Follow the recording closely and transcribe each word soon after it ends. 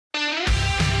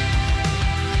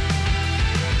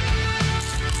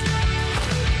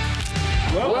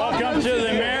to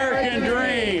the American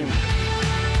Dream.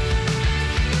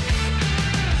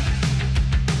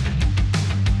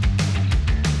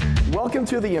 Welcome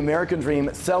to the American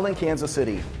Dream, Selling Kansas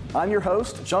City. I'm your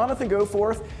host, Jonathan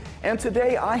Goforth, and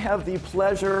today I have the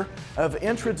pleasure of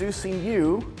introducing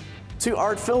you to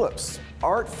Art Phillips.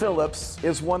 Art Phillips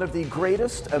is one of the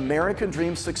greatest American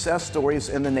Dream success stories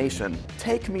in the nation.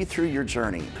 Take me through your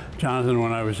journey. Jonathan,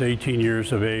 when I was 18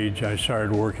 years of age, I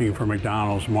started working for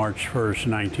McDonald's March 1st,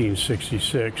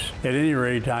 1966. At any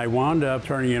rate, I wound up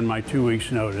turning in my 2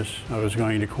 weeks notice. I was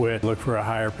going to quit, look for a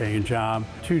higher paying job.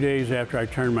 2 days after I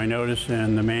turned my notice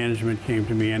in, the management came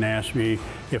to me and asked me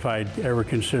if I'd ever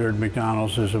considered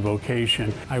McDonald's as a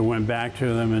vocation. I went back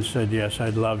to them and said, yes,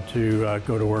 I'd love to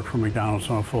go to work for McDonald's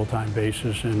on a full-time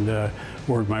basis and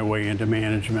work my way into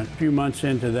management. A few months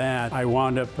into that, I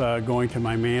wound up going to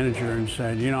my manager and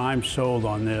said, you know, I'm sold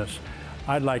on this.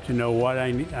 I'd like to know what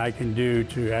I can do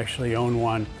to actually own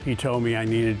one. He told me I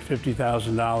needed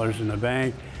 $50,000 in the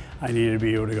bank. I needed to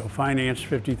be able to go finance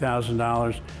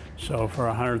 $50,000. So for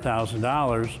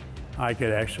 $100,000, I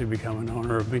could actually become an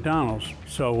owner of McDonald's.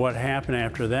 So what happened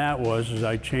after that was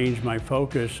I changed my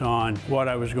focus on what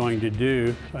I was going to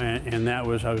do, and that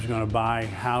was I was going to buy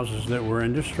houses that were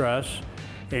in distress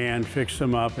and fix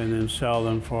them up and then sell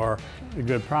them for a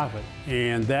good profit.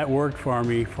 And that worked for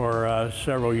me for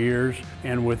several years,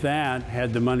 and with that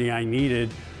had the money I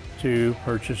needed to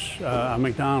purchase a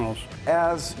McDonald's.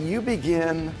 As you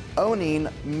begin owning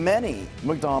many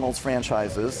McDonald's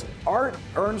franchises, Art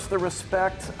earns the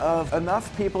respect of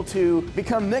enough people to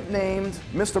become nicknamed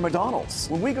Mr. McDonald's.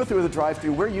 When we go through the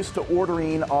drive-thru, we're used to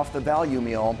ordering off the value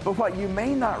meal, but what you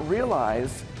may not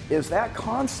realize is that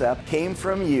concept came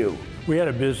from you. We had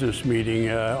a business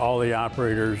meeting, all the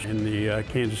operators in the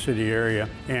Kansas City area,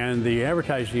 and the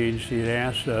advertising agency had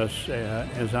asked us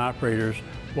as operators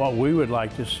what we would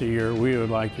like to see or we would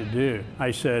like to do.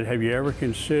 I said, have you ever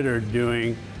considered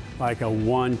doing like a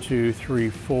 1, 2, 3,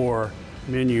 4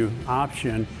 menu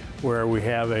option where we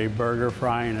have a burger,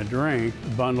 fry, and a drink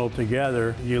bundled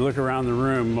together? You look around the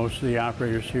room, most of the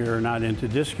operators here are not into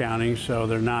discounting, so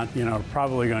they're not,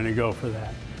 probably going to go for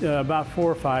that. About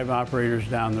 4 or 5 operators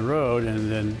down the road, and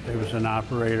then there was an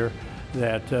operator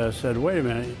that said, wait a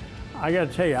minute, I got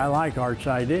to tell you, I like Art's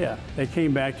idea. They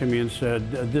came back to me and said,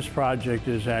 this project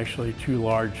is actually too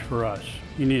large for us.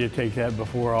 You need to take that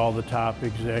before all the top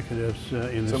executives in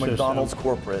the system. So McDonald's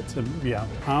corporate. Yeah.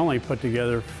 I only put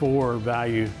together 4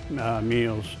 value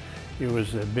meals. It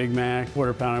was a Big Mac,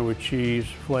 quarter pounder with cheese,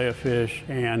 filet of fish,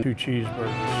 and 2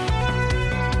 cheeseburgers.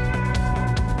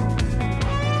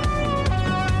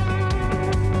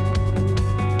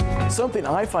 Something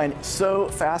I find so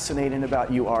fascinating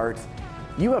about you, Art,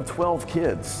 you have 12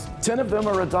 kids. 10 of them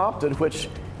are adopted, which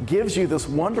gives you this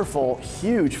wonderful,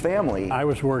 huge family. I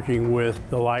was working with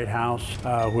the Lighthouse,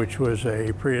 which was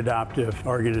a pre-adoptive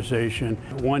organization.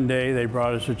 One day they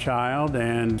brought us a child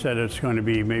and said it's going to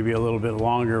be maybe a little bit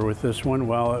longer with this one.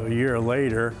 Well, a year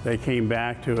later, they came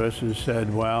back to us and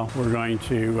said, well, we're going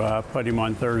to put him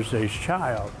on Thursday's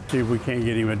Child, see if we can't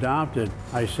get him adopted.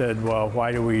 I said, well,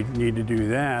 why do we need to do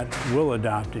that? We'll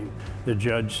adopt him. The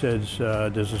judge says,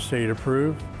 does the state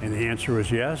approve? And the answer was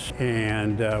yes,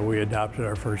 and we adopted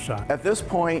our first son. At this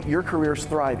point, your career's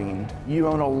thriving. You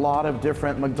own a lot of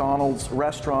different McDonald's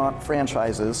restaurant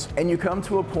franchises, and you come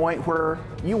to a point where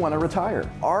you want to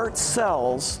retire. Art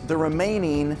sells the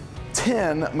remaining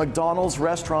 10 McDonald's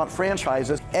restaurant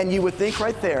franchises, and you would think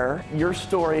right there, your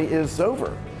story is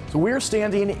over. So we're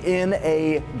standing in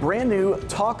a brand new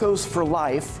Tacos for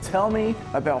Life. Tell me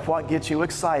about what gets you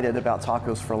excited about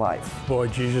Tacos for Life. Boy,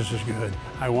 Jesus is good.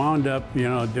 I wound up,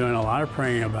 doing a lot of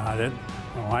praying about it.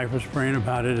 My wife was praying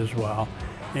about it as well.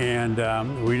 And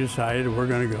we decided we're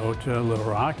going to go to Little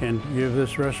Rock and give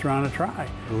this restaurant a try.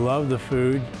 Love the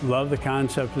food, love the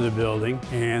concept of the building,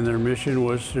 and their mission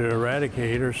was to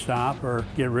eradicate or stop or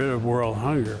get rid of world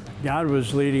hunger. God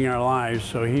was leading our lives,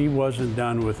 so He wasn't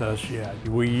done with us yet.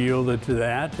 We yielded to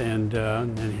that,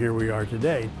 and here we are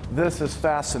today. This is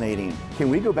fascinating. Can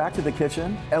we go back to the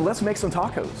kitchen and let's make some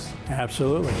tacos?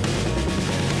 Absolutely.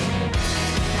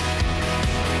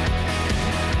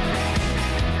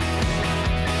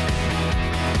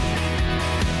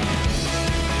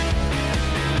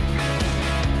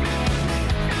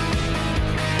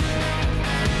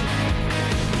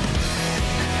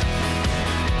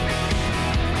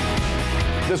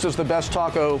 This is the best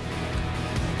taco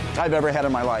I've ever had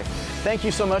in my life. Thank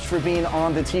you so much for being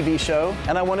on the TV show,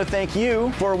 and I want to thank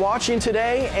you for watching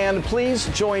today, and please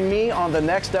join me on the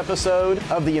next episode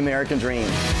of The American Dream.